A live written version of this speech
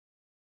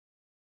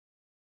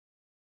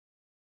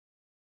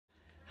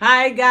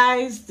Hi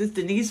guys, this is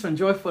Denise from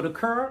JoyFull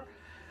Decor.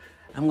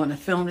 I'm going to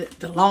film it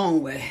the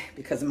long way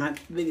because my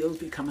videos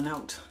be coming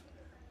out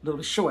a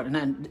little short,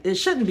 and it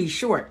shouldn't be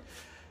short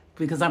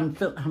because I'm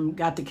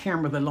got the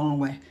camera the long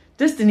way.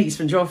 This is Denise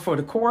from JoyFull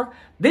Decor.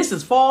 This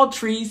is Fall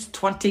Trees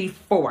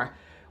 24.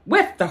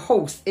 With the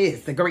host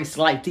is the Grace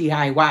Life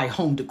DIY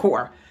Home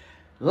Decor.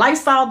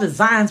 Lifestyle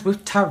Designs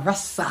with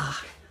Teresa.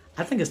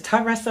 I think it's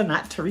Teresa,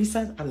 not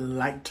Teresa. I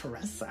like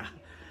Teresa.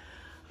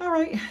 All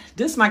right,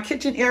 this is my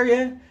kitchen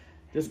area.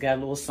 Just got a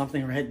little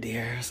something right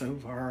there so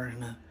far.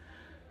 And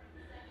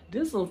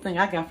this little thing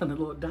I got from the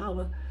little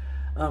dollar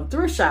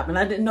thrift shop, and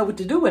I didn't know what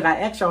to do with it. I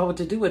asked y'all what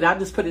to do with it. I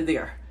just put it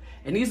there.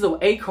 And these little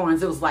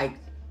acorns, it was like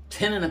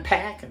 10 in a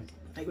pack, and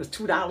I think it was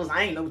 $2.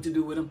 I ain't know what to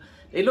do with them.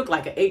 They look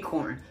like an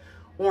acorn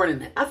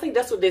ornament. I think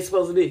that's what they're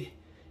supposed to be.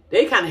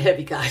 They kind of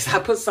heavy, guys. I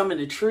put some in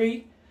the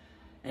tree,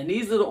 and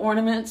these little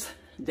ornaments,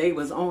 they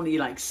was only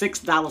like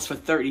 $6 for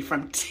 30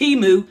 from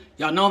Temu.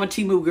 Y'all know I'm a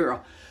Temu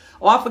girl.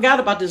 Oh, I forgot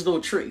about this little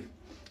tree.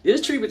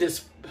 This tree with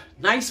this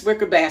nice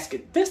wicker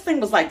basket. This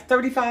thing was like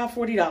 $35,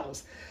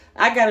 $40.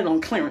 I got it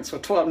on clearance for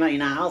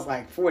 $12.99. I was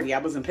like 40. I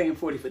wasn't paying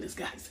 40 for this,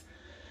 guys.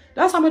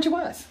 That's how much it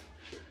was.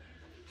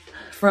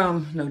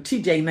 From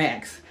TJ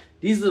Maxx.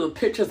 These little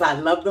pictures, I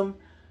love them.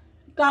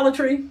 Dollar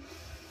Tree.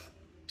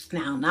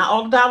 Now, not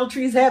all the Dollar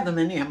Trees have them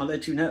in there. I'm going to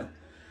let you know.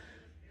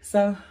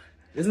 So,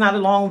 it's not a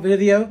long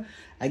video.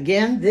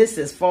 Again, this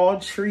is Fall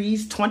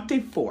Trees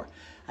 24.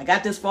 I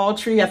got this fall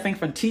tree, I think,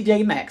 from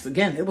TJ Maxx.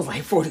 Again, it was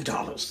like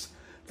 $40.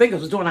 I think it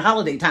was during the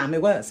holiday time.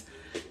 It was.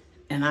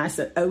 And I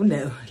said, oh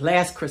no.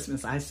 Last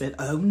Christmas, I said,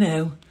 oh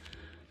no.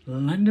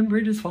 London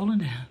Bridge is falling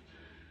down.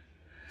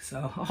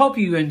 So I hope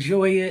you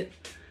enjoy it.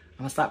 I'm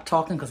going to stop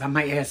talking because I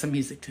might add some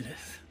music to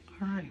this.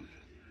 All right.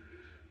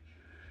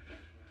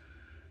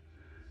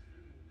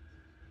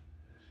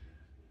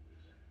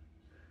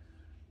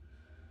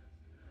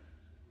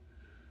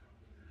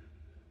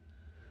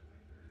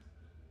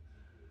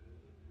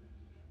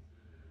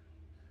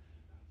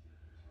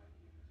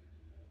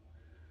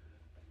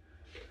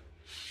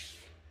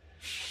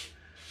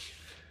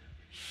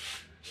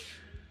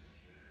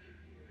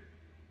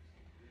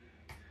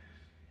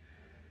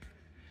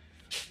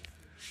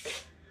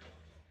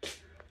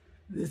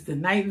 This is the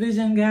night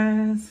vision,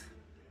 guys.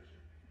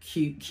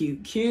 Cute,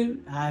 cute,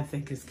 cute. I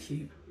think it's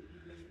cute.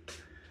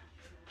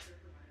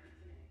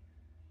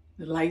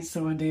 The lights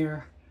on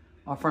there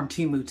are from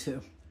Temu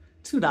too.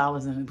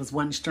 $2, and it was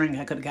one string.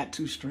 I could have got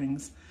 2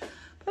 strings. But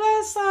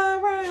that's all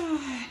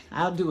right.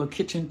 I'll do a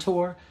kitchen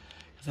tour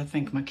because I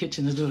think my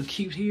kitchen is a little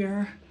cute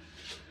here.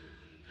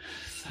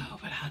 So,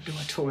 but I'll do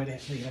a tour of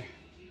that later.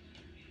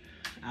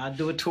 I'll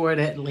do a tour of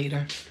that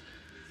later.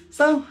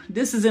 So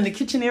this is in the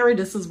kitchen area.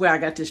 This is where I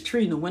got this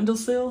tree in the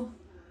windowsill.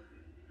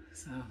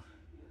 So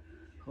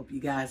hope you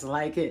guys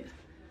like it.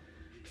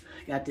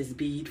 I got this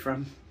bead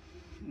from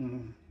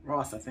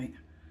Ross, I think.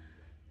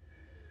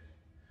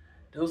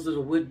 Those are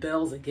the wood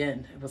bells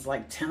again. It was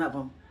like 10 of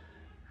them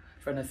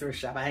from the thrift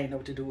shop. I didn't know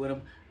what to do with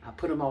them. I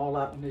put them all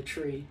out in the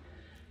tree.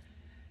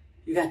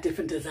 You got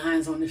different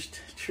designs on this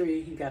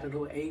tree. You got a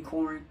little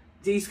acorn.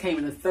 These came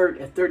in a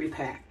 30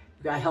 pack.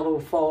 You got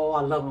Hello Fall.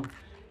 I love them.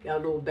 Got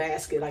a little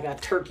basket. I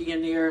got turkey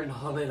in there and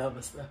all that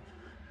other stuff.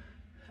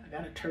 I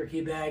got a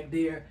turkey bag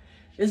there.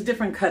 There's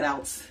different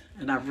cutouts,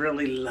 and I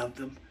really love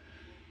them.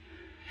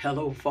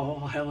 Hello,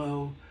 fall.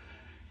 Hello.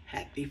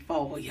 Happy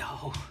fall,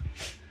 y'all.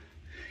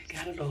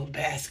 Got a little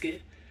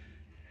basket.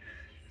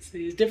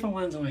 See, there's different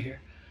ones on here.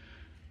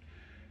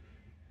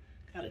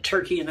 Got a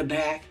turkey in the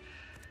back.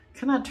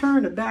 Can I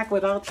turn the back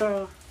without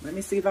y'all? Let me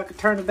see if I can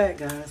turn the back,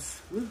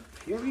 guys. Ooh,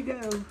 here we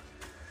go.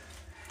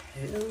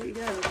 Here we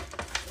go.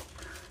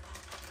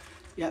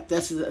 Yep,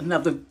 this is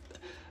another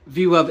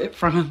view of it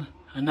from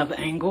another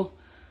angle.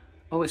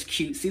 Oh, it's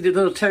cute. See the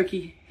little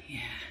turkey? Yeah.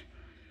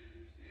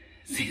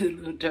 See the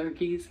little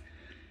turkeys?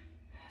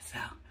 So,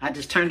 I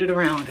just turned it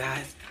around,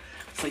 guys,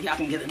 so y'all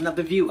can get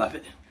another view of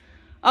it.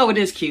 Oh, it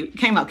is cute. It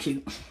came out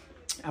cute.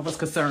 I was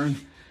concerned.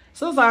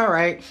 So, it's all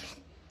right.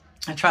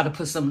 I tried to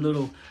put some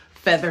little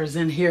feathers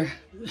in here.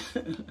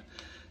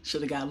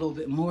 Should have got a little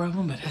bit more of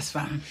them, but that's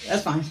fine.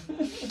 That's fine.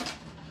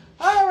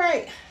 All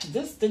right.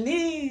 This is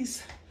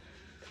Denise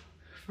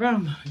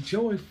from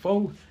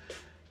JoyFull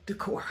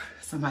Decor.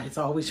 Somebody's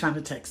always trying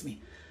to text me.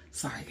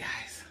 Sorry,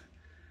 guys.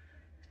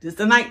 This is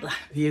the night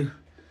view.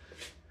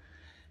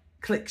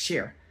 Click,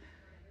 share.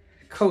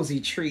 Cozy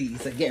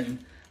trees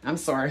again. I'm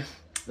sorry.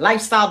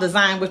 Lifestyle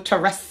Design with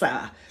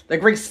Teresa. The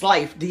Grace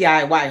Life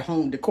DIY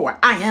Home Decor.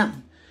 I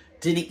am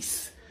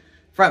Denise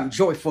from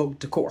JoyFull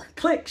Decor.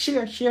 Click,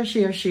 share, share,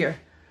 share, share.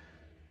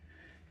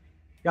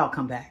 Y'all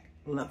come back.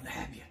 Love to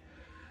have you.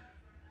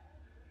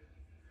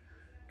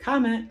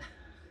 Comment.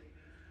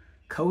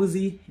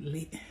 Cozy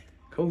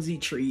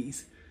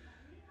trees.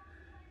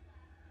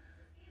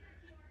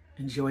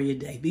 Enjoy your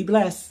day. Be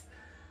blessed.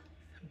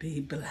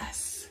 Be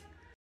blessed.